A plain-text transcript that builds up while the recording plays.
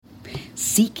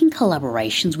Seeking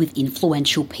collaborations with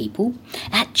influential people?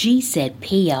 At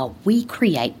GZPR, we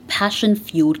create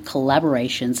passion-fueled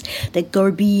collaborations that go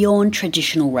beyond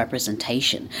traditional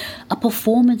representation. A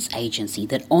performance agency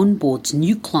that onboards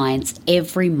new clients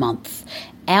every month.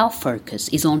 Our focus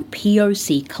is on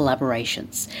POC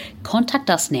collaborations.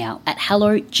 Contact us now at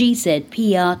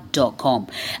hellogzpr.com,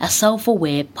 a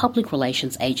self-aware public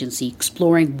relations agency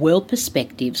exploring world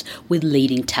perspectives with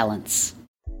leading talents.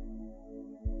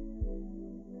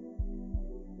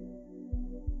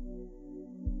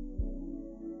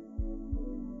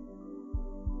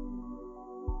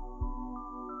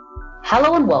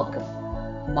 Hello and welcome.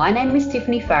 My name is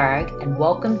Tiffany Farag and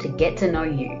welcome to Get to Know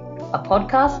You, a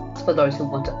podcast for those who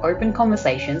want to open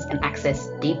conversations and access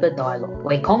deeper dialogue,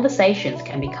 where conversations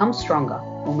can become stronger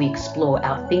when we explore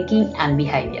our thinking and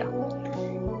behaviour.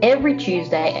 Every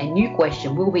Tuesday, a new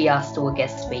question will be asked to a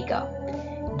guest speaker.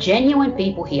 Genuine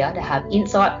people here to have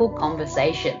insightful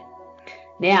conversation.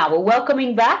 Now, we're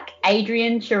welcoming back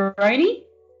Adrian Chironi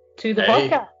to the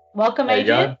podcast. Welcome,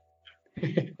 Adrian.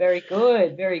 Very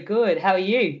good, very good. How are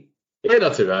you? Yeah,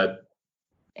 not too bad.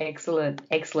 Excellent,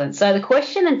 excellent. So the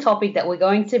question and topic that we're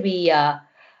going to be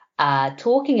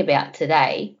talking about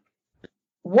today,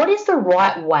 what is the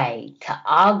right way to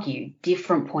argue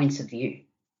different points of view?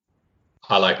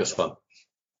 I like this one.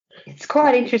 It's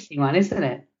quite an interesting one, isn't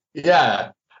it?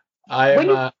 Yeah. When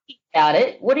you think about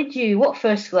it, what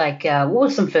were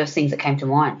some first things that came to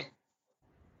mind?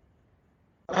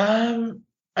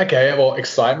 Okay, well,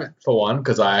 excitement for one,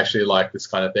 because I actually like this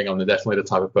kind of thing. I'm definitely the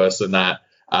type of person that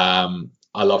I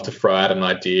love to throw out an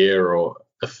idea or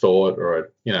a thought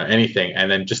or anything, and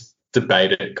then just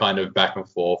debate it kind of back and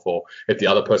forth. Or if the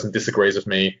other person disagrees with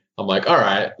me, I'm like, all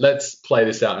right, let's play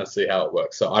this out and see how it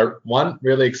works. So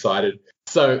really excited.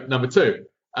 So number two,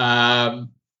 I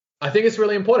think it's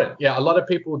really important. Yeah, a lot of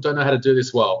people don't know how to do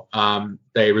this well.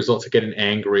 They resort to getting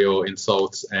angry or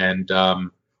insults, and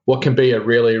what can be a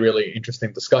really, really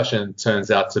interesting discussion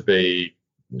turns out to be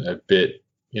a bit,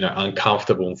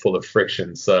 uncomfortable and full of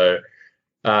friction. So,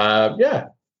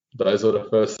 those are the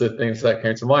first things that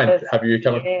came to mind. Have you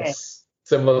come across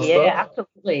similar stuff? Yeah,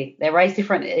 absolutely. They raise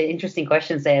different interesting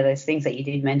questions there, those things that you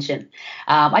did mention.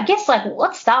 I guess,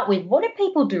 let's start with, what do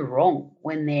people do wrong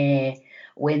when they're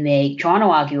trying to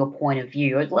argue a point of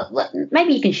view?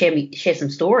 Maybe you can share some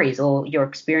stories or your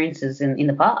experiences in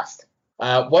the past.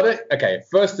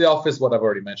 Firstly off is what I've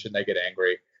already mentioned. They get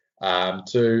angry. A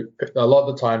lot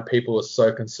of the time, people are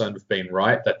so concerned with being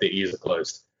right that their ears are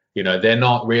closed. They're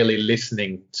not really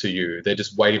listening to you. They're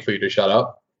just waiting for you to shut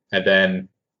up, and then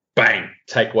bang,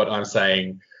 take what I'm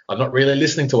saying. I'm not really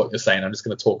listening to what you're saying. I'm just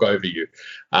going to talk over you.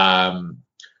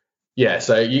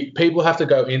 People have to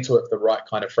go into it with the right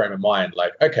kind of frame of mind.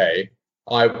 Like, okay,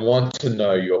 I want to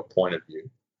know your point of view.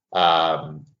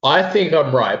 I think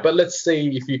I'm right, but let's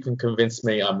see if you can convince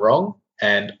me I'm wrong,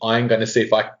 and I'm going to see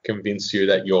if I can convince you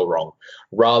that you're wrong,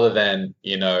 rather than,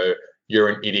 you're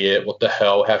an idiot, what the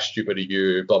hell, how stupid are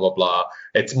you, blah, blah, blah.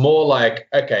 It's more like,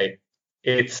 okay,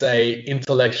 it's a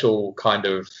intellectual kind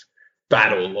of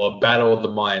battle or battle of the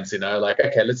minds,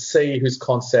 okay, let's see whose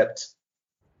concept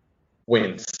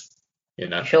wins,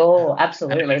 Sure,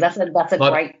 absolutely. That's a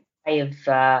great way of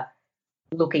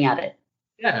looking at it.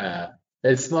 Yeah.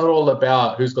 It's not all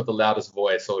about who's got the loudest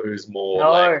voice or who's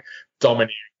more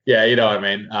dominant. Yeah, you know what I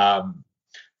mean?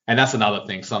 And that's another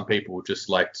thing. Some people just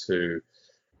like to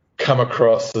come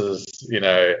across as,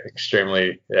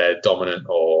 extremely dominant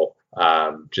or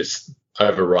just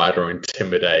override or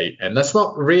intimidate. And that's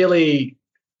not really,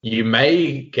 you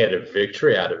may get a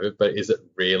victory out of it, but is it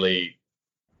really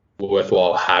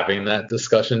worthwhile having that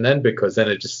discussion then? Because then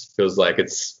it just feels like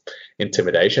it's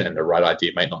intimidation and the right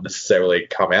idea may not necessarily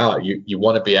come out. You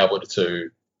want to be able to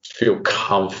feel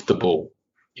comfortable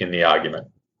in the argument.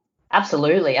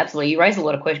 Absolutely. You raise a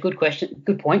lot of good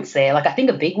points there. I think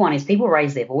a big one is people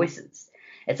raise their voices.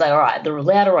 It's like, all right, the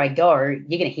louder I go, you're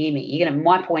going to hear me.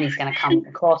 My point is going to come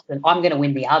across, and I'm going to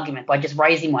win the argument by just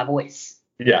raising my voice.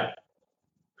 Yeah.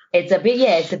 It's a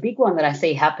big one that I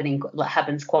see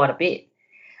happens quite a bit.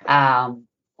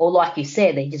 Or like you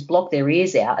said, they just block their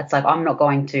ears out. It's like, I'm not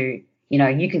going to,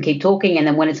 you can keep talking, and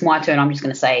then when it's my turn, I'm just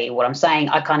going to say what I'm saying.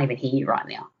 I can't even hear you right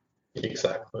now.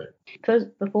 Exactly.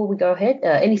 Before we go ahead,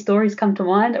 any stories come to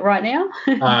mind right now?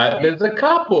 There's a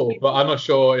couple, but I'm not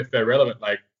sure if they're relevant.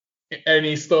 Like,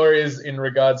 any stories in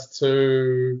regards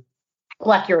to...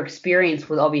 Like your experience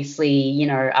with obviously,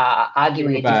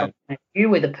 arguing a different point of view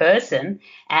with a person,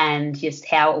 and just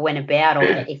how it went about, or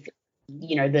if,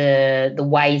 the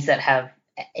ways that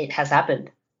it has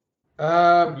happened.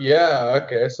 Yeah,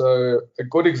 okay. So a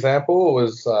good example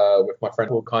was with my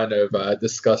friend. We were kind of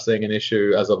discussing an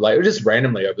issue as of late. It was just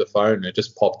randomly over the phone. It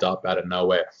just popped up out of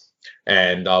nowhere.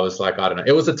 And I was like, I don't know.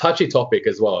 It was a touchy topic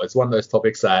as well. It's one of those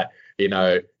topics that,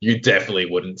 you definitely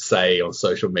wouldn't say on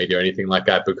social media or anything like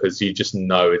that because you just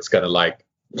know it's going to like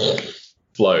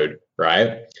explode,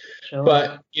 right? Sure.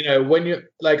 But, when you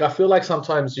like, I feel like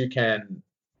sometimes you can,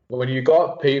 when you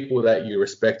got people that you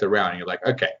respect around, you're like,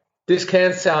 okay, this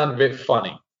can sound a bit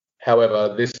funny.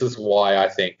 However, this is why I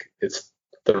think it's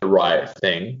the right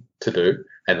thing to do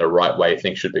and the right way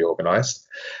things should be organized.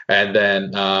 And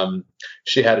then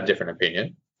she had a different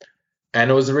opinion, and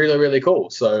it was really, really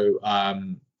cool. So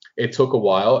it took a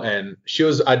while, and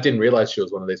I didn't realize she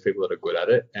was one of these people that are good at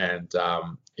it, and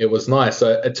it was nice.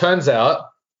 So it turns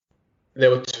out there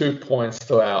were 2 points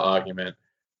to our argument.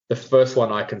 The first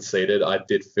one I conceded. I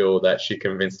did feel that she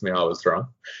convinced me I was wrong,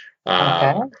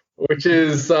 Okay. which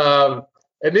is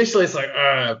initially it's like,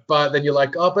 but then you're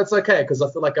like, oh, but it's okay because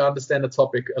I feel like I understand the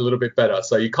topic a little bit better.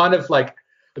 So you kind of like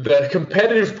the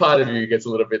competitive part of you gets a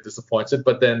little bit disappointed,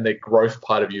 but then the growth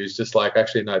part of you is just like,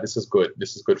 actually, no, this is good.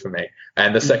 This is good for me.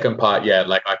 And the second part, yeah,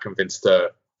 like I convinced her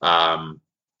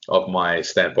of my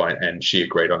standpoint, and she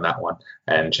agreed on that one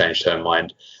and changed her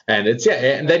mind. And it's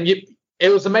and then it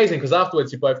was amazing because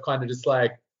afterwards you both kind of just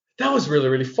like, that was really,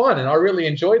 really fun, and I really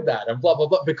enjoyed that, and blah blah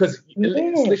blah, because it's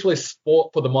Yeah. literally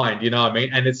sport for the mind, you know what I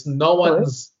mean? And it's no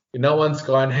Good. one's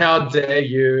going, how dare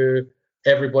you?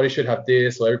 Everybody should have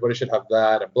this, or everybody should have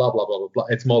that, and blah blah blah blah blah.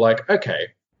 It's more like, okay,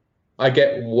 I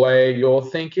get where you're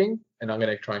thinking, and I'm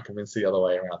going to try and convince the other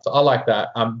way around. So I like that.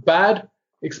 Bad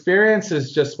experience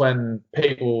is just when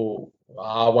people,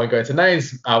 I won't go into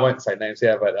names, I won't say names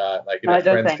here, but like, No,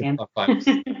 don't friends say can him. sometimes,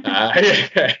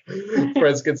 yeah,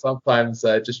 friends can sometimes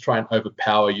just try and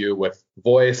overpower you with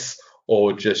voice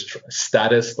or just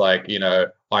status, like,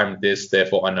 I'm this,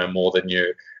 therefore I know more than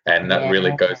you. And that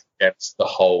really Yeah. goes against the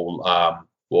whole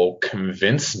well,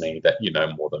 convince me that you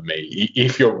know more than me.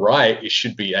 If you're right, you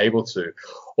should be able to,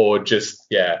 or just,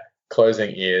 yeah,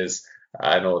 closing ears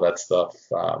and all that stuff.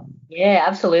 Yeah,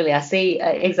 absolutely. I see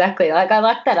exactly. Like I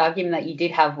like that argument that you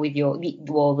did have with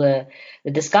the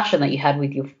discussion that you had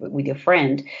with your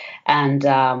friend, and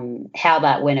how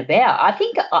that went about. I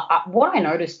think what I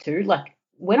noticed too, like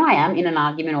when I am in an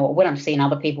argument or when I'm seeing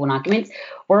other people in arguments,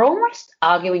 we're almost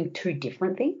arguing two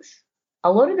different things.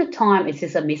 A lot of the time, it's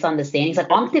just a misunderstanding. It's like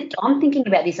I'm thinking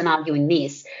about this and arguing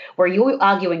this, where you're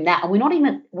arguing that, and we're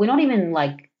not even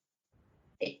like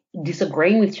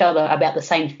disagreeing with each other about the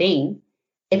same thing.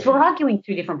 It's we're arguing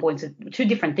two different points, two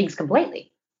different things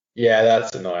completely. Yeah,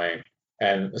 that's annoying.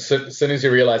 And as soon as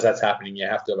you realize that's happening, you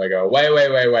have to like go, wait,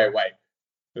 wait, wait, wait, wait.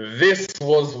 This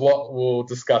was what we're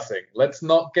discussing. Let's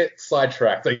not get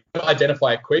sidetracked. Like,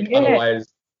 identify it quick, Yeah. otherwise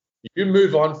you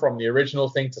move on from the original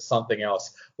thing to something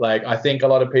else. Like, I think a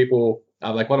lot of people,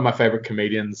 like one of my favorite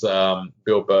comedians,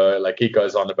 Bill Burr, like he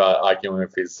goes on about arguing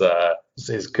with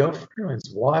his girlfriend or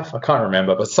his wife, I can't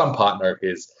remember, but some partner of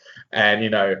his, and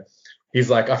he's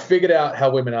like, I figured out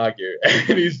how women argue,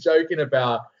 and he's joking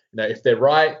about, if they're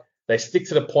right, they stick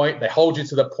to the point, they hold you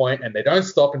to the point, and they don't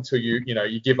stop until you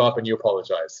give up and you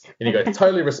apologize. And he goes,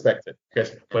 totally respect it. He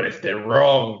goes, but if they're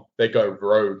wrong, they go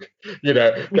rogue.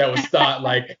 They will start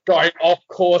like going off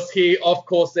course here, off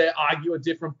course there, argue a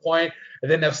different point,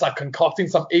 and then they'll start concocting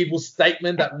some evil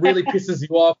statement that really pisses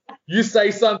you off. You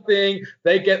say something,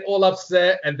 they get all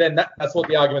upset, and then that's what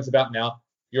the argument's about now.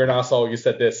 You're an asshole, you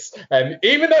said this. And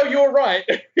even though you're right,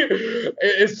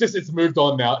 it's moved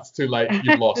on now. It's too late. You've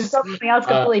There's lost. something else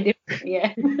completely different.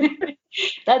 Yeah.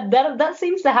 That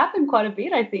seems to happen quite a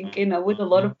bit, I think, with a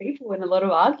lot of people in a lot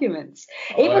of arguments.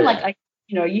 Oh, Even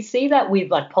yeah. you see that with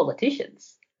like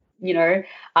politicians.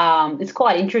 It's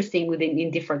quite interesting in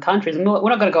different countries. And we're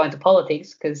not going to go into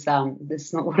politics because this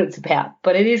is not what it's about.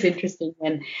 But it is interesting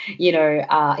when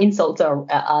insults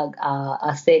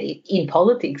are said in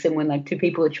politics, and when like two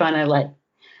people are trying to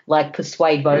like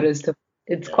persuade voters to.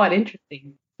 It's Yeah. quite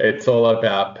interesting. It's all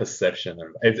about perception.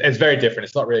 It's very different.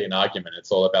 It's not really an argument. It's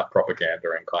all about propaganda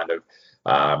and kind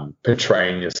of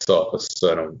portraying yourself a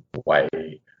certain way.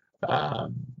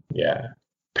 Yeah.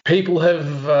 People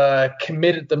have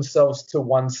committed themselves to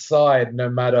one side no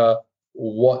matter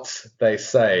what they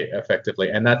say effectively.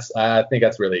 And I think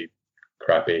that's really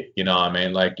crappy. You know what I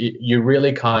mean? Like, you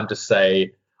really can't just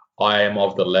say, I am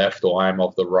of the left or I am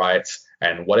of the right,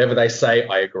 and whatever they say,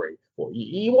 I agree. Well,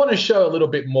 you want to show a little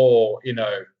bit more,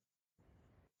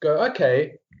 go,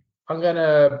 okay, I'm going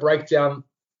to break down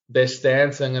their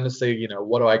stance. I'm going to see,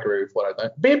 what do I agree with, what I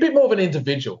don't. Be a bit more of an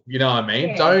individual, you know what I mean?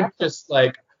 Yeah, Don't just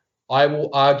like, I will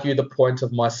argue the point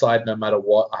of my side no matter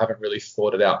what. I haven't really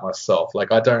thought it out myself.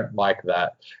 Like, I don't like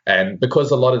that. And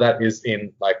because a lot of that is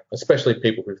in, like, especially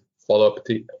people who follow a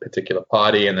particular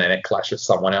party and then it clashes with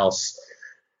someone else,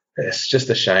 it's just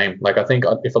a shame. Like, I think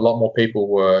if a lot more people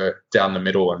were down the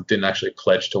middle and didn't actually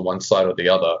pledge to one side or the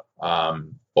other,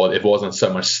 or if it wasn't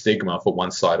so much stigma for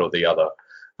one side or the other,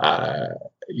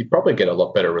 you'd probably get a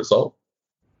lot better result.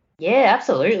 Yeah,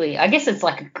 absolutely. I guess it's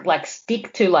like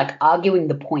stick to like arguing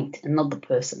the point and not the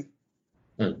person.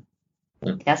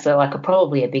 That's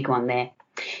probably a big one there.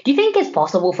 Do you think it's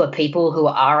possible for people who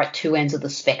are at two ends of the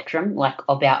spectrum, like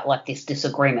about like this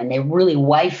disagreement, they're really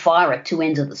way far at two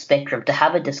ends of the spectrum, to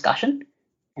have a discussion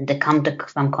and to come to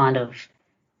some kind of?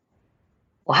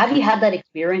 Well, have you had that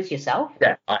experience yourself?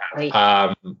 Yeah, I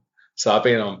have. So I've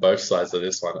been on both sides of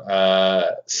this one.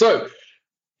 So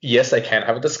yes, they can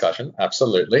have a discussion,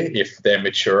 absolutely, if they're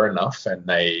mature enough and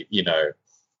they,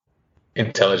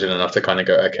 intelligent enough to kind of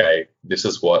go, okay, this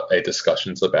is what a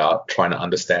discussion's about, trying to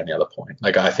understand the other point.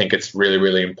 Like, I think it's really,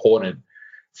 really important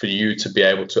for you to be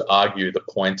able to argue the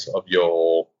point of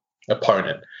your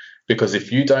opponent, because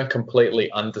if you don't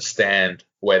completely understand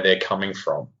where they're coming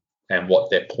from and what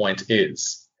their point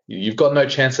is, you've got no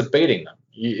chance of beating them.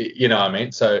 You know what I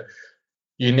mean? So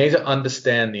you need to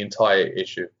understand the entire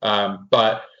issue.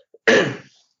 But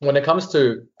when it comes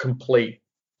to complete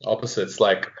opposites,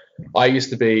 like, I used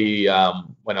to be,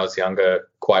 when I was younger,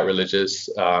 quite religious.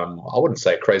 I wouldn't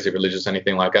say crazy religious,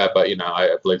 anything like that, but, I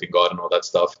believed in God and all that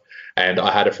stuff. And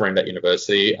I had a friend at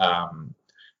university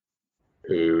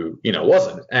who,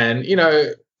 wasn't. And,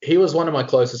 he was one of my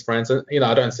closest friends. And,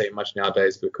 I don't see it much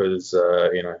nowadays because,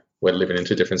 we're living in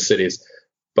two different cities.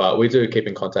 But we do keep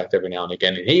in contact every now and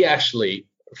again. And he actually,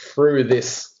 through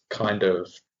this kind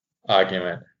of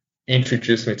argument,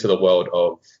 introduced me to the world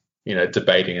of,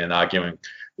 debating and arguing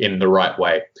in the right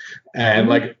way. And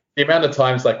like, the amount of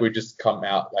times like we just come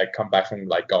back from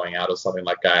like going out or something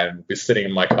like that, and we're sitting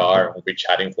in my car and we'll be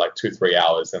chatting for like 2-3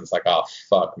 hours, and it's like, oh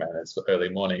fuck man, it's early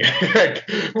morning. Like,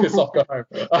 piss off, go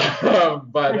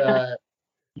home.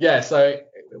 Yeah, so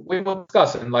we will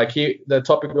discuss it, and like the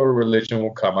topic of religion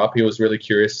will come up. He was really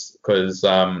curious because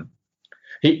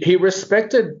he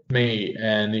respected me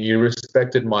and he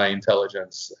respected my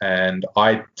intelligence, and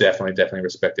I definitely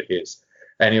respected his.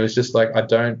 And he was just like,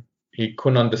 he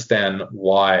couldn't understand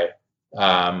why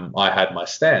I had my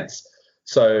stance.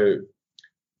 So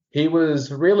he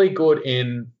was really good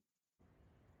in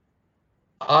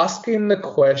asking the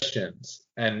questions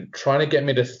and trying to get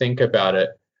me to think about it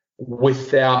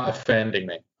without offending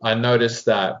me. I noticed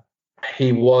that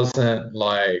he wasn't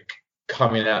like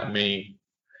coming at me.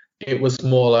 It was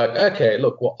more like, okay,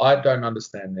 look, well, I don't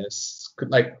understand this.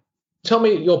 Like, tell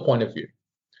me your point of view.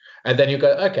 And then you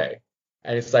go, okay.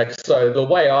 And it's like, so the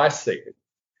way I see it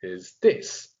is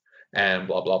this, and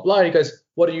blah, blah, blah. He goes,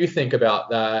 what do you think about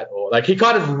that? Or like, he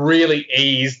kind of really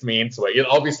eased me into it.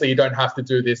 Obviously, you don't have to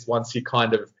do this once you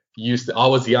kind of used to. I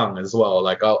was young as well.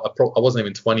 Like, I wasn't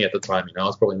even 20 at the time, I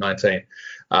was probably 19.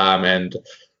 And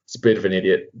it's a bit of an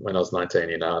idiot when I was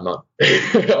 19, I'm not,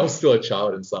 I was still a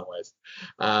child in some ways.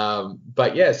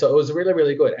 But yeah, so it was really,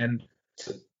 really good. And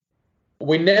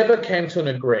we never came to an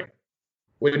agreement.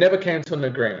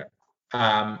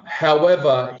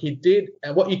 However, he did,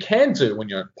 and what you can do when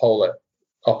you're polar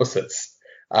opposites,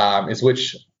 is,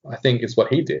 which I think is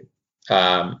what he did.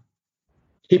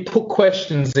 He put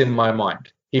questions in my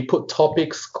mind. He put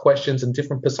topics, questions, and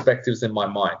different perspectives in my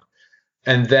mind.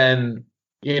 And then,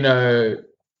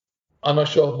 I'm not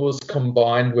sure if it was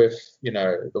combined with,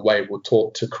 the way we'll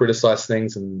talk to criticize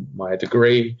things in my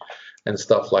degree and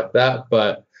stuff like that.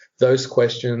 But those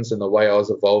questions and the way I was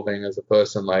evolving as a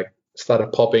person, like,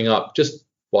 started popping up just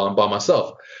while I'm by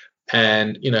myself.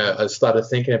 And, I started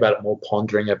thinking about it more,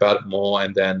 pondering about it more.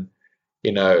 And then,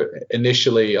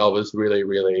 initially I was really,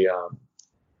 really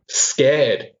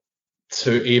scared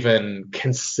to even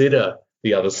consider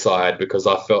the other side, because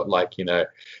I felt like,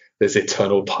 there's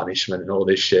eternal punishment and all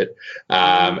this shit.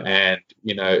 And,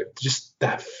 just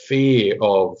that fear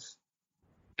of,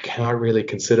 can I really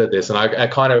consider this? And I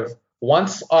kind of,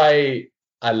 once I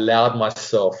allowed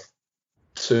myself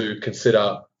to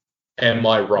consider, am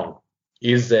I wrong?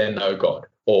 Is there no God?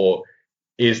 Or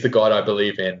is the God I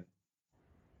believe in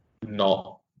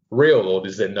not real? Or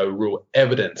is there no real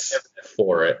evidence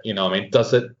for it?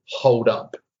 Does it hold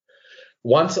up?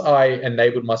 Once I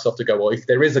enabled myself to go, well, if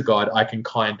there is a God, I can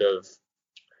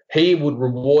he would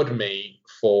reward me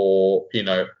for,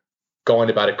 going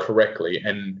about it correctly.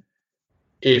 And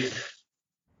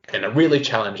really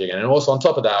challenging. And also on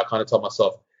top of that, I kind of told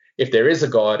myself, if there is a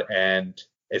God and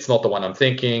it's not the one I'm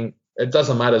thinking, it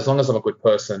doesn't matter as long as I'm a good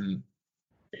person.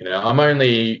 I'm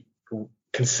only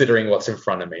considering what's in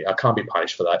front of me. I can't be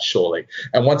punished for that, surely.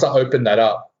 And once I opened that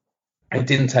up, it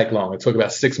didn't take long. It took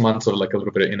about 6 months of like a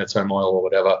little bit of inner turmoil or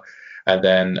whatever. And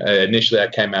then initially I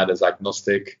came out as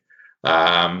agnostic.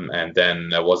 And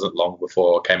then it wasn't long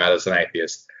before I came out as an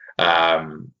atheist.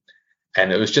 And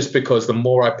it was just because the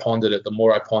more I pondered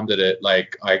it,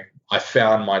 like I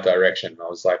found my direction. I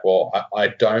was like, well, I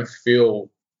don't feel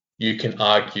you can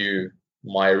argue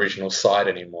my original side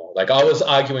anymore. Like I was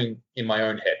arguing in my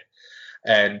own head.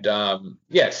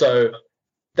 And so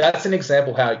that's an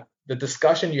example how the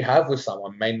discussion you have with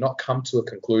someone may not come to a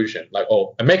conclusion,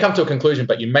 or it may come to a conclusion,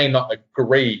 but you may not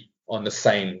agree on the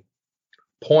same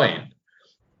point.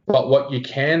 But what you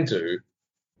can do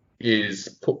is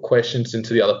put questions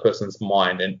into the other person's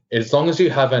mind. And as long as you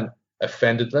haven't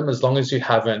offended them, as long as you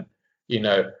haven't,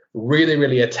 really,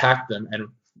 really attacked them and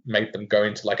make them go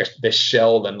into like their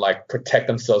shell and like protect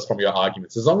themselves from your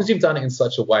arguments, as long as you've done it in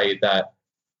such a way that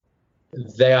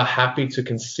they are happy to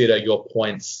consider your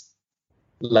points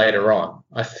later on,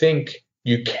 I think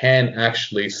you can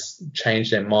actually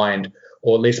change their mind,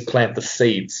 or at least plant the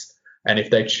seeds. And if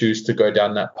they choose to go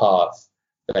down that path,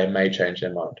 they may change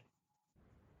their mind.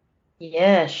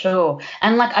 Yeah, sure.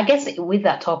 And like, I guess with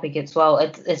that topic as well,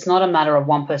 it's not a matter of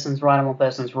one person's right and one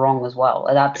person's wrong as well.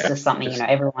 That's just something,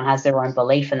 everyone has their own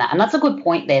belief in that. And that's a good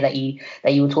point there that you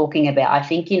were talking about. I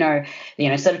think,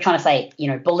 instead of trying to say,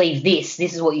 believe this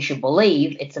is what you should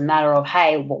believe. It's a matter of,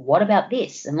 hey, well, what about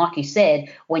this? And like you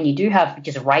said, when you do have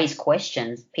just raised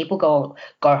questions, people go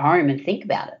home and think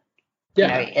about it.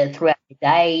 Yeah. Throughout the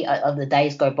day, the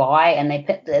days go by, and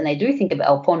they do think about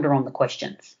or ponder on the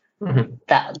questions. Mm-hmm.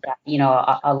 That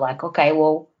are like, okay,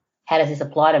 well, how does this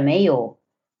apply to me, or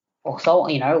so,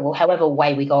 well, however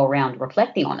way we go around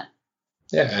reflecting on it.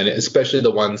 Yeah, and especially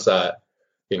the ones that,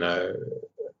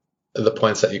 the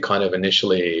points that you kind of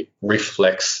initially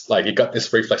reflex, like you got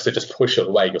this reflex to just push it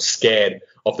away. You're scared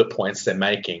of the points they're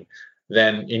making.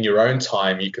 Then in your own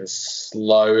time, you can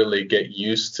slowly get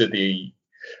used to the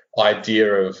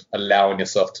idea of allowing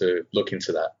yourself to look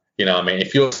into that.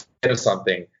 If you're scared of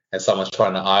something and someone's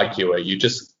trying to argue it,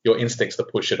 your instincts to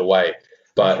push it away.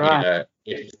 But right.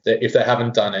 If they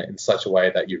haven't done it in such a way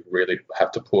that you really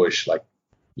have to push, like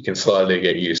you can slowly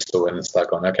get used to it, and it's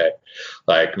like, okay,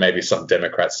 like maybe some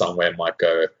Democrat somewhere might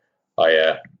go, oh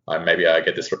yeah, maybe I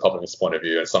get this Republican's point of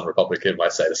view, and some Republican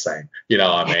might say the same. You know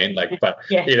what I mean? Like, but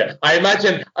yeah. I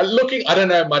imagine I don't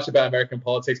know much about American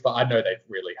politics, but I know they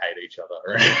really hate each other.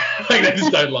 Right? Like they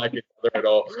just don't like each other at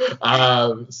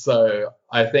all. So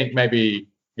I think maybe.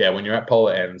 Yeah, when you're at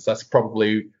polar ends, that's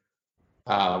probably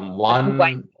one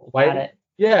way.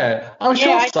 Yeah, I'm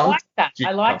sure.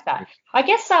 I like that. I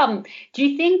guess. Do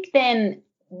you think then?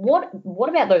 What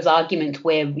about those arguments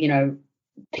where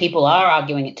people are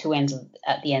arguing at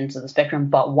the ends of the spectrum,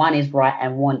 but one is right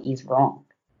and one is wrong?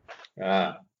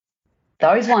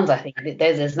 Those ones, I think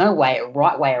there's no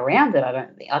right way around it. I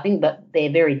don't think. I think that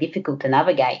they're very difficult to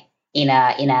navigate in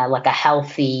a like a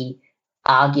healthy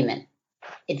argument.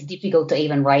 It's difficult to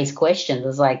even raise questions.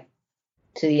 It's like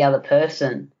to the other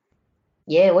person.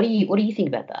 Yeah, what do you think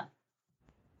about that?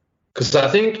 Because I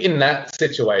think in that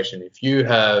situation, if you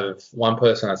have one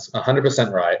person that's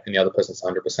 100% right and the other person's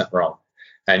 100% wrong,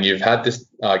 and you've had this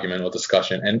argument or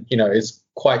discussion, and it's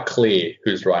quite clear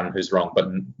who's right and who's wrong, but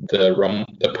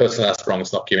the person that's wrong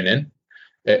is not giving in.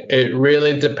 It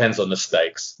really depends on the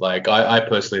stakes. Like I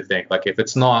personally think, like if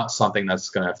it's not something that's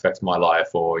going to affect my life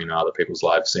or other people's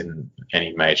lives in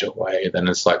any major way, then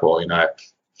it's like, well,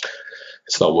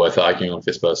 it's not worth arguing with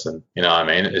this person. You know what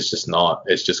I mean? It's just not.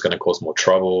 It's just going to cause more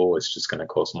trouble. It's just going to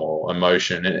cause more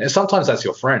emotion. And sometimes that's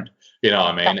your friend. You know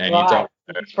what I mean? That's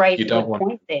and you don't want.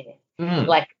 Point there.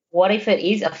 Like, what if it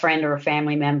is a friend or a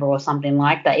family member or something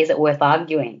like that? Is it worth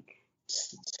arguing?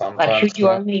 Sometimes, like, should you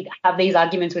only have these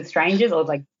arguments with strangers, or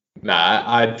like? Nah,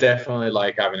 I definitely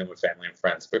like having them with family and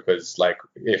friends, because like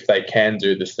if they can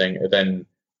do this thing, then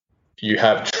you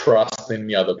have trust in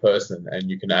the other person and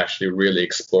you can actually really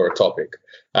explore a topic.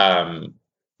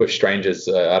 With strangers,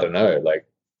 I don't know, like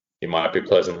you might be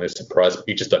pleasantly surprised, but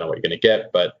you just don't know what you're going to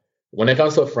get. But when it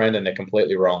comes to a friend and they're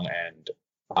completely wrong, and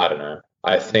I don't know,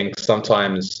 I think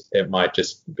sometimes it might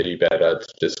just be better to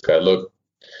just go, look,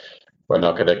 we're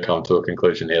not going to come to a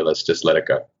conclusion here. Let's just let it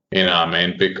go. You know what I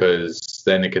mean? Because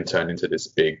then it can turn into this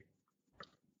big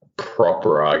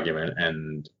proper argument,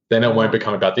 and then it won't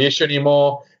become about the issue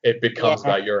anymore. It becomes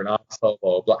about you're an asshole,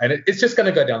 blah, blah, and it's just going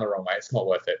to go down the wrong way. It's not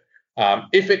worth it.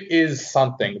 If it is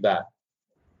something that,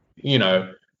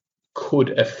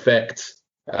 could affect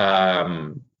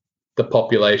the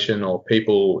population or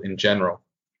people in general,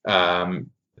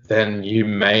 then you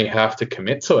may have to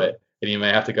commit to it. And you may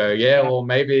have to go, yeah, well,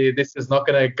 maybe this is not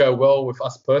going to go well with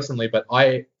us personally, but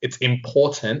it's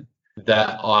important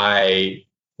that I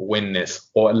win this,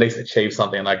 or at least achieve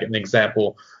something. Like an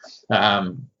example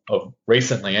of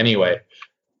recently anyway,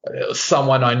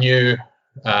 someone I knew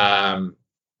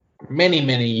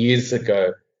many years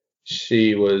ago.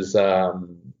 She was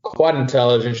quite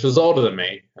intelligent. She was older than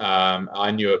me. I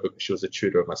knew her because she was a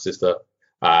tutor of my sister.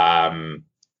 And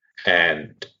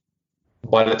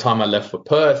by the time I left for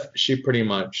Perth, she pretty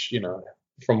much,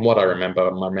 from what I remember,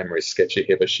 my memory is sketchy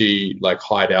here, but she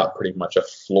hired out pretty much a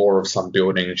floor of some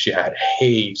building. She had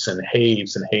heaps and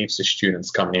heaps and heaps of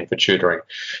students coming in for tutoring.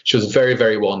 She was very,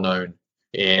 very well known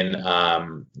in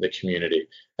the community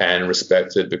and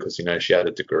respected because, she had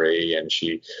a degree, and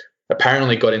she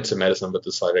apparently got into medicine but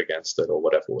decided against it, or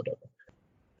whatever.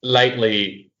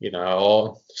 Lately,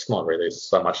 it's not really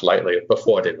so much lately.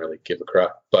 Before I didn't really give a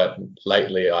crap, but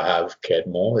lately I have cared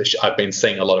more. I've been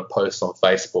seeing a lot of posts on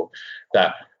Facebook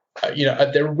that,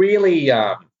 they're really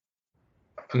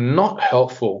not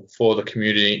helpful for the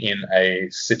community in a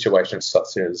situation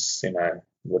such as, the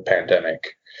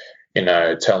pandemic,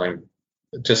 telling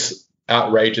just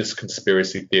outrageous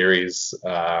conspiracy theories,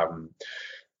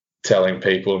 telling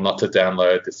people not to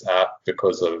download this app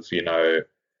because of,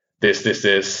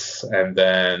 this, and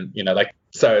then,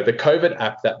 so the COVID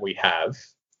app that we have,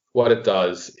 what it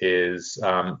does is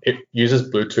it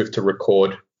uses Bluetooth to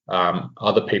record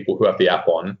other people who have the app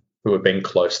on who have been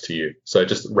close to you. So it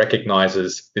just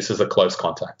recognizes this is a close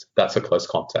contact, that's a close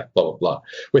contact, blah, blah, blah.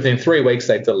 Within 3 weeks,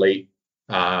 they delete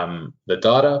the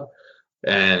data.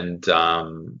 And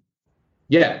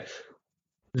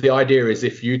the idea is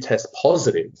if you test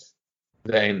positive,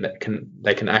 then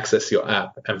they can access your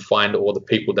app and find all the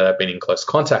people that have been in close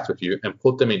contact with you and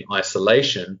put them in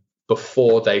isolation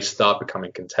before they start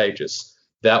becoming contagious.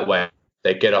 That way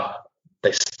they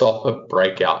stop a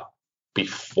breakout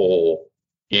before,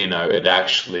 it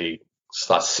actually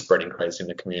starts spreading crazy in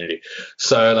the community.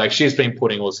 So she's been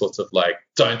putting all sorts of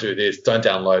don't do this, don't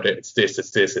download it, it's this.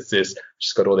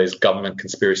 She's got all these government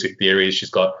conspiracy theories.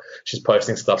 She's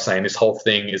posting stuff saying this whole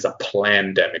thing is a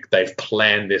plandemic. They've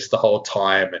planned this the whole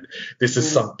time, and this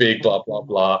is some big blah blah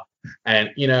blah. And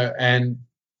she's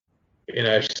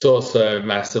also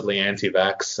massively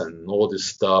anti-vax and all this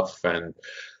stuff. And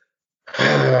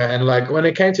when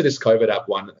it came to this COVID app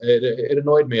one, it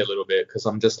annoyed me a little bit because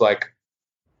I'm just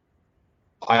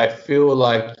I feel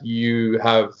like you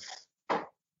have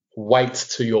weight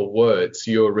to your words.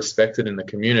 You're respected in the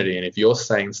community. And if you're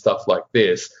saying stuff like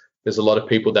this, there's a lot of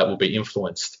people that will be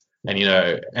influenced. And,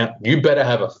 and you better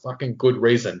have a fucking good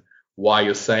reason why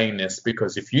you're saying this,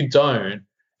 because if you don't,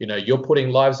 you're putting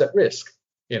lives at risk,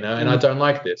 and I don't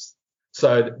like this.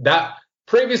 So that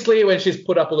previously when she's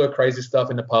put up all her crazy stuff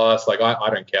in the past, I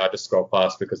don't care. I just scroll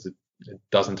past because it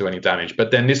doesn't do any damage. But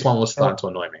then this one was starting to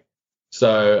annoy me.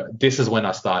 So this is when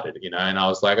I started, and I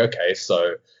was like, okay,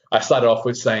 so I started off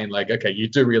with saying okay, you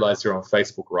do realize you're on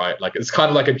Facebook, right? It's kind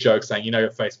of like a joke saying,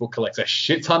 Facebook collects a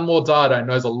shit ton more data and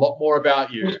knows a lot more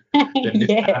about you than this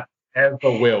app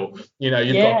ever will.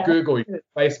 You've got Google, you've got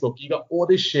Facebook, you got all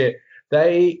this shit.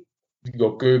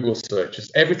 Your Google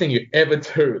searches, everything you ever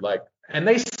do, and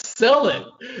they sell it.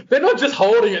 They're not just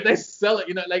holding it, they sell it,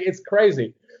 it's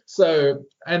crazy. So,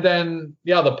 and then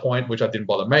the other point, which I didn't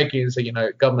bother making, is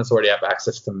that, governments already have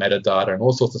access to metadata and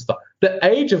all sorts of stuff. The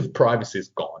age of privacy is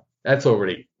gone. That's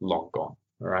already long gone,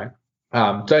 all right?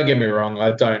 Don't get me wrong.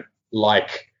 I don't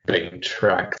like being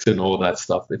tracked and all that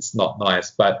stuff. It's not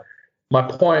nice. But my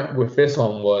point with this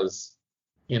one was,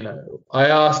 I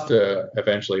asked her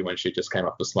eventually when she just came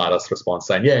up with the smartest response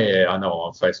saying, yeah, I know I'm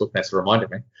on Facebook. Thanks for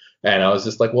reminding me. And I was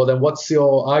just like, well, then what's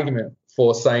your argument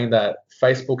for saying that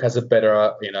Facebook has a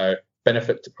better,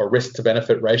 benefit or risk to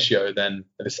benefit ratio than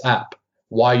this app?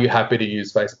 Why are you happy to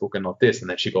use Facebook and not this? And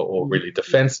then she got all really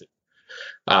defensive.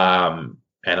 And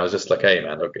I was just like, hey,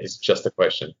 man, look, it's just a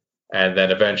question. And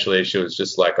then eventually she was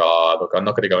just like, oh, look, I'm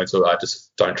not going to go into it. I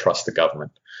just don't trust the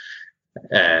government.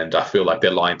 And I feel like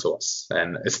they're lying to us.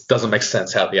 And it doesn't make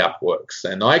sense how the app works.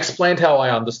 And I explained how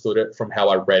I understood it from how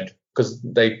I read, because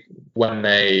when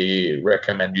they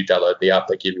recommend you download the app,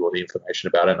 they give you all the information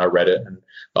about it. And I read it, and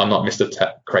I'm not Mr.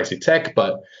 Crazy Tech,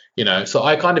 but, so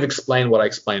I kind of explained what I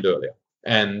explained earlier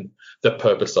and the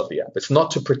purpose of the app. It's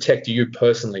not to protect you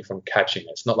personally from catching it.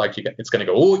 It's not like it's going to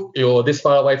go, oh, you're this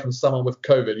far away from someone with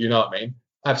COVID. You know what I mean?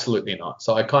 Absolutely not.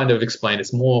 So I kind of explained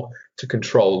it's more to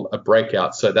control a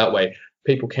breakout, so that way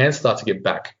people can start to get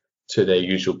back to their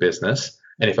usual business.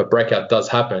 And if a breakout does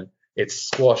happen, it's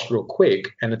squashed real quick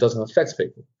and it doesn't affect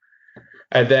people.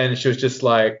 And then she was just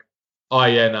like, oh,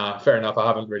 yeah, nah, fair enough. I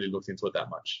haven't really looked into it that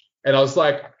much. And I was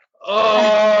like,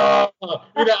 oh,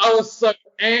 I was so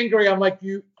angry. I'm like,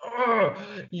 you're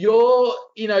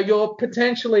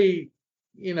potentially,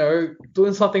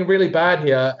 doing something really bad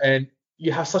here, and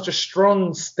you have such a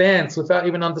strong stance without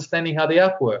even understanding how the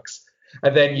app works.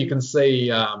 And then you can see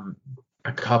a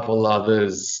couple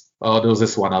others. Oh, there was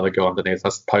this one other girl underneath.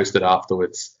 I posted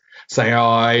afterwards saying,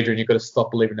 "Oh, Adrian, you've got to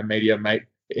stop believing the media, mate.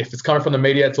 If it's coming from the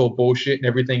media, it's all bullshit, and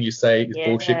everything you say is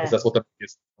bullshit because that's what the media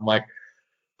is." I'm like,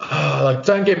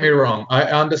 don't get me wrong. I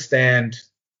understand,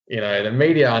 the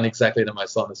media aren't exactly the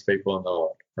most honest people in the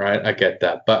world, right? I get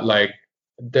that. But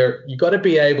you got to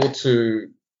be able to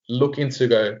look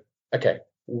go, okay,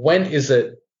 when is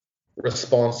it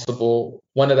responsible?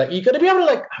 When are they? You got to be able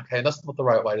to okay, that's not the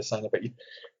right way to say it, but you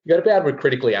got to be able to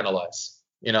critically analyze.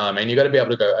 You know what I mean? You got to be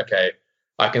able to go, okay,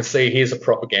 I can see here's a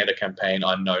propaganda campaign.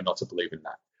 I know not to believe in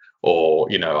that. Or,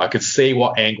 I could see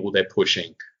what angle they're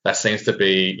pushing. That seems to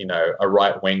be, a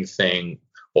right-wing thing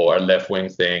or a left-wing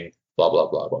thing, blah, blah,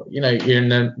 blah, blah. You're in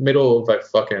the middle of a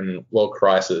fucking world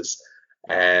crisis,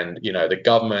 and, the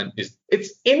government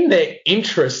it's in their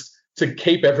interest to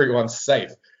keep everyone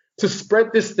safe. To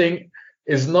spread this thing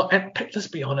is not, and let's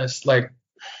be honest, I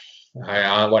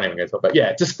won't even go to it, but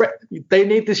yeah, they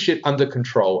need this shit under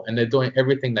control, and they're doing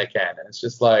everything they can. And it's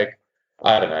just I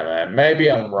don't know, man. Maybe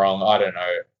I'm wrong. I don't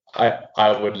know.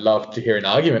 I would love to hear an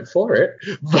argument for it,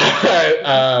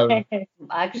 but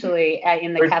actually,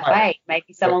 in the cafe,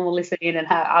 maybe someone will listen in and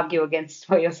argue against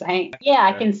what you're saying. Yeah,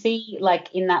 I can see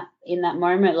in that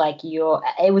moment,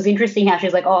 it was interesting how she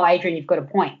was like, "Oh, Adrian, you've got a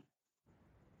point,"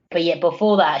 but yet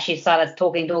before that, she started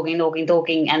talking,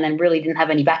 and then really didn't have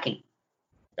any backing.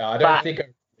 I don't think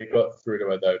it got through to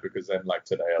her though, because then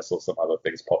today I saw some other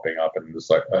things popping up and it was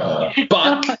like,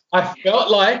 but I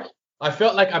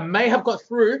felt like I may have got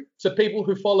through to people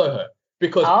who follow her,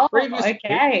 because previously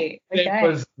there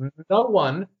was no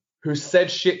one who said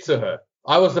shit to her.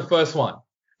 I was the first one.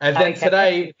 And then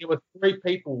today there were 3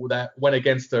 people that went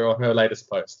against her on her latest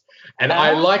post. And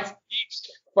I liked each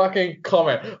fucking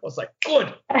comment. I was like,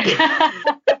 good.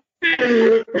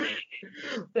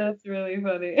 That's really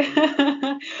funny.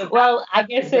 Well, I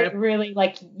guess it really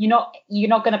you're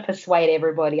not going to persuade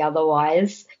everybody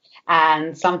otherwise.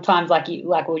 And sometimes, like we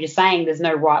were just saying, there's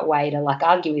no right way to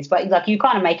argue this. But you're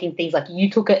kind of making things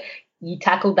you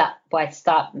tackled that by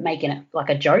start making it like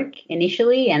a joke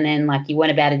initially, and then you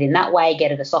went about it in that way,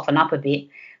 get her to soften up a bit.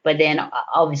 But then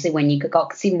obviously when you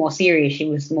got more serious, she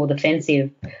was more defensive,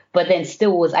 but then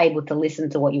still was able to listen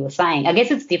to what you were saying. I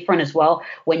guess it's different as well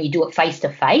when you do it face to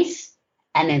face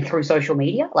and then through social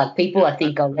media. People, I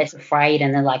think, are less afraid,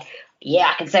 and they're like,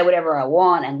 yeah, I can say whatever I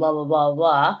want and blah, blah, blah,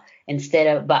 blah.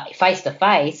 But face to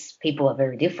face, people are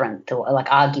very different to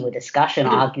argue a discussion or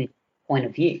argue point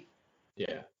of view.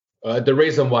 Yeah. The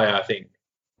reason why I think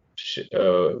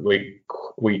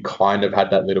we kind of had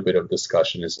that little bit of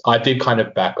discussion is I did kind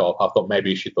of back off. I thought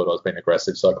maybe she thought I was being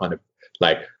aggressive, so I kind of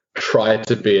tried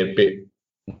to be a bit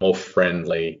more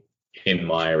friendly in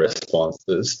my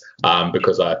responses,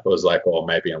 because I was like, oh,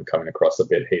 maybe I'm coming across a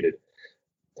bit heated.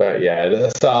 But yeah,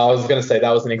 so I was going to say that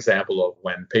was an example of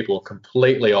when people are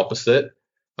completely opposite,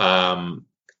 and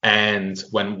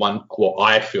when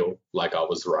I feel like I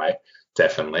was right,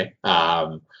 definitely.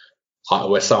 So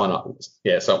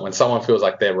when someone feels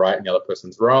like they're right and the other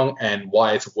person's wrong, and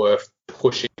why it's worth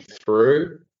pushing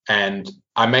through. And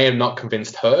I may have not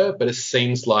convinced her, but it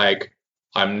seems like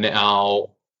I'm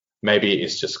now, maybe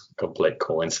it's just complete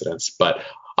coincidence, but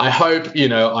I hope,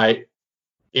 I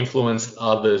influenced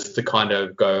others to kind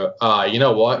of go, you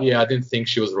know what? Yeah, I didn't think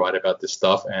she was right about this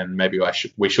stuff, and maybe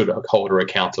we should hold her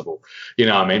accountable. You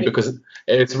know what I mean? Because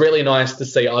it's really nice to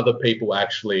see other people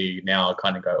actually now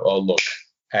kind of go, oh, look,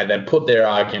 and then put their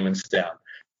arguments down.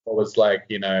 It was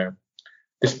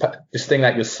this thing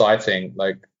that you're citing,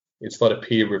 it's not a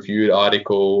peer-reviewed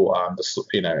article.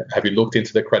 Have you looked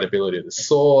into the credibility of the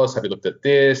source? Have you looked at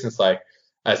this? And it's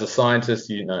as a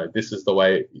scientist, this is the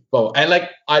way. Well, and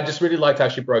I just really liked how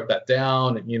she broke that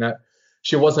down. And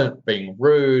she wasn't being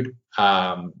rude,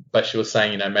 but she was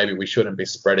saying, maybe we shouldn't be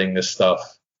spreading this stuff.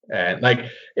 And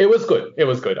it was good. It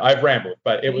was good. I've rambled,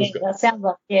 but it was good. That sounds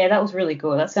that was really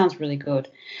good. That sounds really good.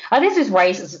 I think this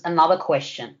raises another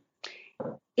question.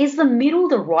 Is the middle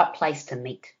the right place to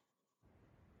meet?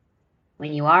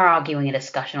 When you are arguing a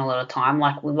discussion a lot of time,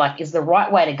 is the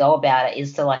right way to go about it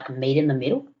is to meet in the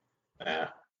middle? Yeah.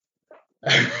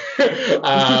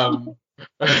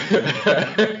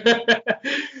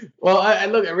 Well,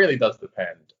 look, it really does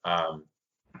depend.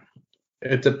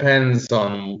 It depends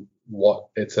on what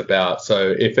it's about.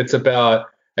 So if it's about,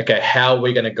 okay, how are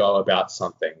we going to go about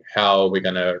something? How are we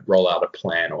going to roll out a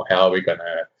plan? Or how are we going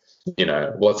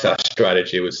to, what's our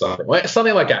strategy with something?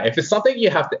 Something like that. If it's something you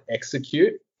have to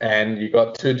execute, and you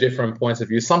got two different points of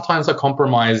view, sometimes a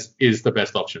compromise is the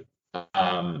best option.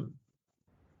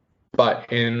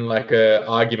 But in like a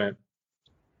argument,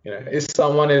 if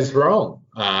someone is wrong,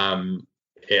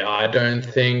 I don't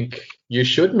think you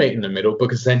should meet in the middle,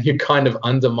 because then you're kind of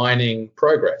undermining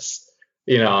progress.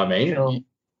 You know what I mean? Sure.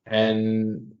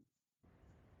 And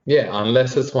yeah,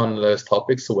 unless it's one of those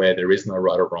topics where there is no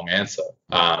right or wrong answer.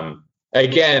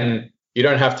 Again, you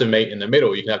don't have to meet in the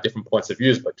middle. You can have different points of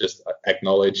views, but just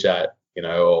acknowledge that,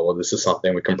 or this is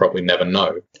something we can probably never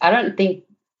know. I don't think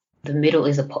the middle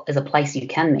is a place you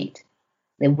can meet.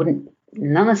 There wouldn't be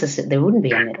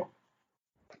a middle.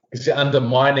 Because you're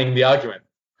undermining the argument,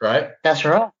 right? That's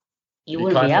right. You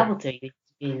wouldn't be able to.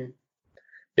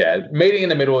 Yeah, meeting in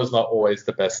the middle is not always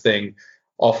the best thing.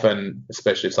 Often,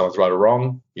 especially if someone's right or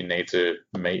wrong, you need to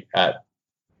meet at.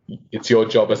 It's your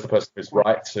job as the person who's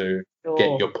right to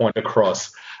get your point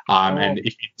across. And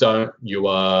if you don't, you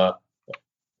are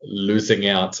losing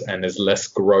out, and there's less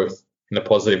growth in a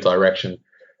positive direction.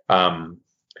 And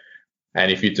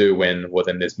if you do win, well,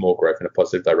 then there's more growth in a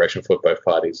positive direction for both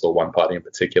parties, or one party in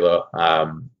particular.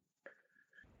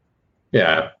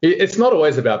 It's not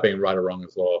always about being right or wrong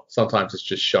as well. Sometimes it's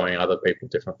just showing other people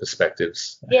different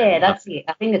perspectives. Yeah, that's it.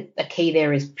 I think that a key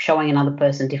there is showing another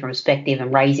person different perspective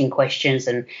and raising questions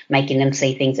and making them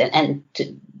see things,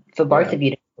 for both of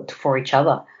you, for each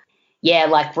other. Yeah,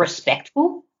 like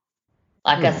respectful.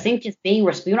 Like I think just being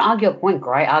respectful. You don't argue a point,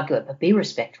 great, argue it, but be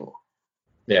respectful.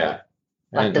 Yeah.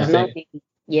 Like there's nothing.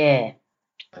 Yeah.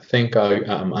 I think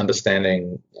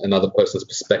understanding another person's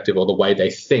perspective or the way they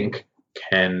think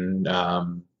can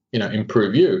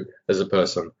improve you as a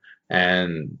person.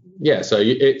 And so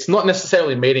it's not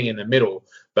necessarily meeting in the middle,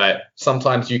 but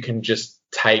sometimes you can just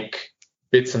take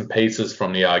bits and pieces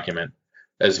from the argument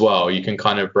as well. You can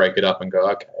kind of break it up and go,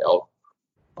 okay,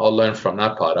 I'll learn from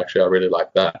that part. Actually, I really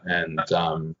like that. And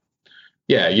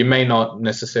you may not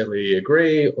necessarily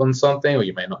agree on something, or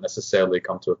you may not necessarily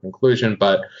come to a conclusion,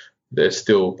 but there's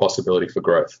still possibility for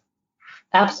growth.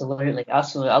 Absolutely.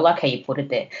 I like how you put it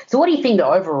there. So what do you think the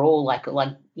overall, I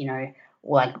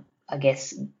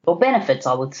guess, or benefits,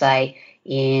 I would say,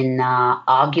 in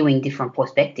arguing different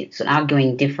perspectives and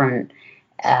arguing different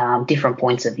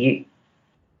points of view?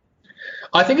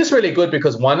 I think it's really good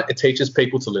because, one, it teaches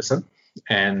people to listen,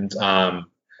 and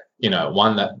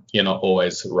one, that you're not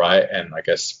always right. And I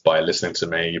guess by listening to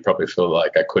me, you probably feel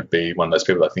like I could be one of those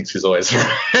people that thinks he's always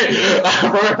right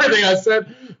from everything I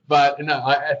said. But no,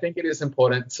 I think it is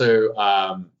important to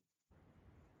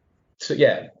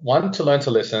one, to learn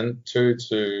to listen, two,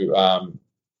 to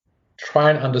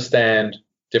try and understand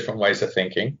different ways of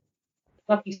thinking.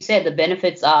 Like you said, the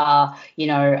benefits are,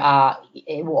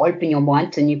 it will open your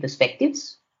mind to new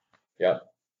perspectives. Yeah.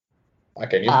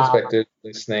 Okay, new perspectives,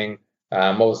 listening.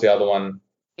 What was the other one?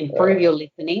 Improve your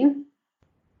listening.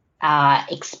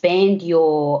 Expand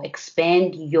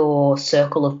your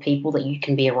circle of people that you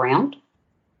can be around.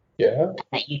 Yeah.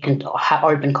 That you can have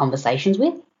open conversations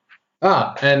with.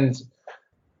 And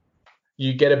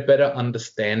you get a better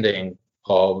understanding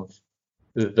of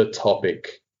the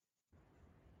topic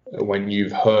when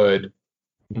you've heard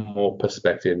more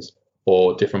perspectives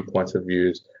or different points of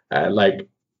views. Like,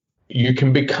 you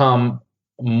can become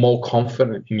more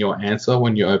confident in your answer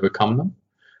when you overcome them.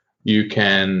 You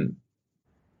can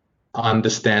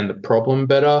understand the problem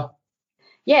better.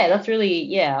 Yeah, that's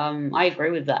really, I agree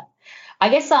with that. I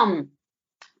guess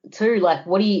too, like,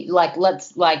 what do you like?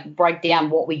 Let's like break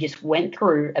down what we just went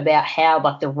through about how,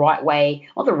 like, the right way,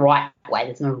 not the right way.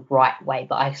 There's no right way,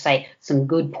 but I say some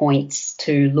good points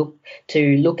to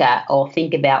look at or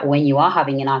think about when you are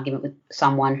having an argument with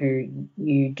someone who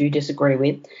you do disagree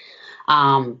with.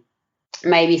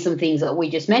 Maybe some things that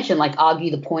we just mentioned, like argue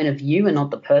the point of view and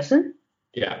not the person.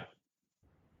 Yeah.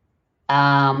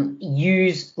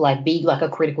 Be like a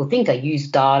critical thinker. Use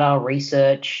data,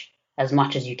 research as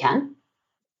much as you can.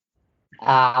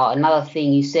 Another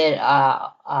thing you said,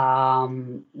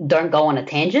 don't go on a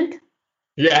tangent.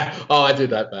 Yeah. Oh, I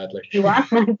did that badly. I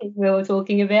think we were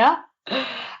talking about.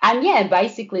 And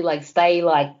basically, like, stay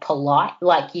like polite,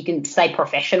 like you can stay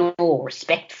professional or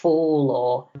respectful,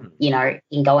 or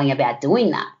in going about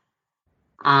doing that.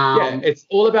 It's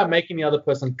all about making the other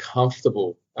person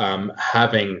comfortable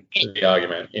having the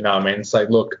argument. You know what I mean? It's like,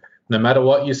 look, no matter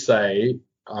what you say,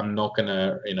 I'm not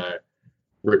gonna,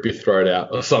 rip your throat out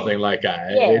or something like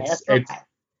that. It's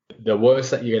the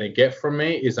worst that you're gonna get from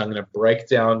me is I'm gonna break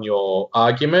down your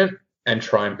argument and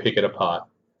try and pick it apart.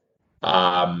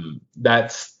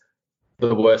 That's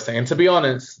the worst thing. And to be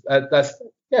honest, that's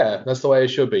the way it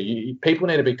should be. People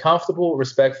need to be comfortable,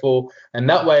 respectful, and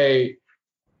that way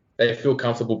they feel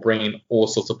comfortable bringing all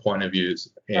sorts of point of views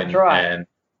in. That's right. And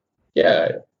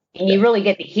Yeah. And you really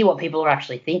get to hear what people are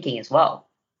actually thinking as well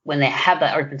when they have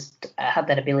that have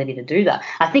that ability to do that.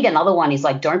 I think another one is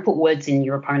like, don't put words in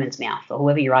your opponent's mouth or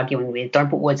whoever you're arguing with. Don't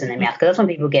put words in their mouth, because that's when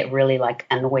people get really like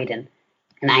annoyed and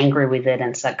angry with it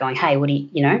and start going, hey, what do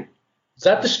you know? Is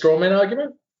that the strawman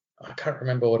argument? I can't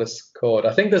remember what it's called.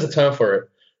 I think there's a term for it.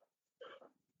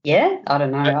 Yeah, I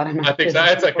don't know. I think so.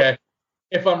 It's okay.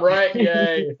 If I'm right,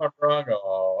 yay. If I'm wrong,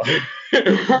 oh.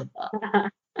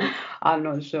 I'm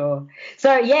not sure.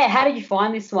 So yeah, how did you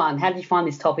find this one? How did you find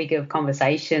this topic of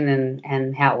conversation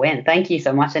and how it went? Thank you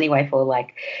so much anyway for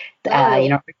like,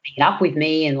 opening it up with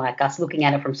me and like us looking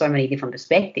at it from so many different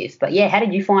perspectives. But yeah, how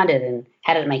did you find it and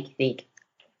how did it make you think?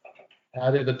 How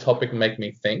did the topic make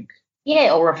me think?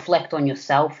 Yeah, or reflect on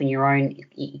yourself and your own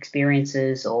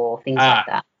experiences or things like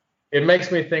that. It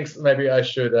makes me think maybe I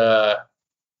should, I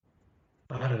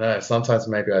don't know, sometimes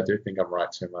maybe I do think I'm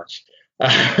right too much.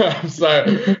 So,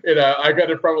 I got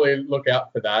to probably look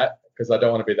out for that because I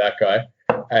don't want to be that guy.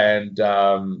 And,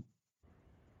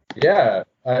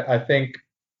 I think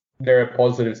there are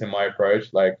positives in my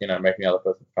approach, like, making the other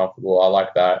person comfortable. I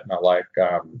like that. And I like,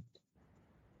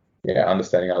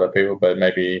 understanding other people. But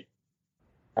maybe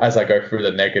as I go through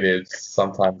the negatives,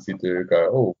 sometimes you do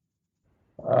go,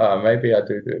 maybe I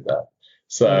do that.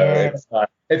 So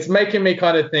it's making me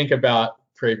kind of think about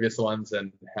previous ones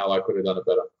and how I could have done it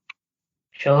better.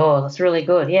 Sure, that's really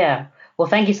good. Yeah. Well,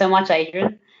 thank you so much,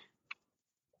 Adrian.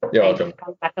 You're welcome. Thank you for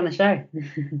coming back on the show.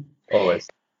 Always.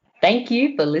 Thank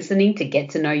you for listening to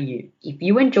Get to Know You. If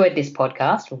you enjoyed this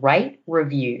podcast, rate,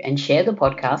 review, and share the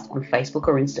podcast on Facebook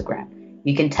or Instagram.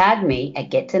 You can tag me at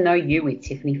Get to Know You with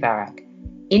Tiffany Farag.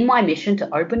 In my mission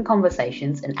to open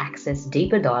conversations and access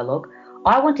deeper dialogue,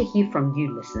 I want to hear from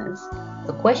you, listeners.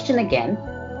 The question again,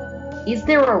 is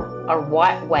there a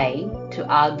right way to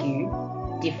argue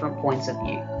different points of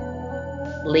view?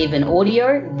 Leave an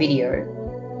audio, video,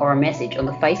 or a message on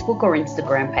the Facebook or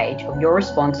Instagram page of your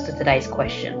response to today's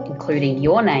question, including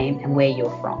your name and where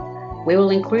you're from. We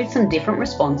will include some different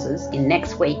responses in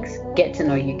next week's Get to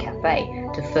Know You Cafe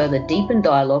to further deepen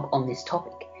dialogue on this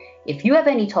topic. If you have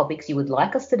any topics you would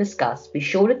like us to discuss, be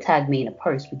sure to tag me in a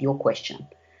post with your question.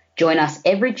 Join us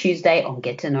every Tuesday on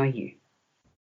Get to Know You.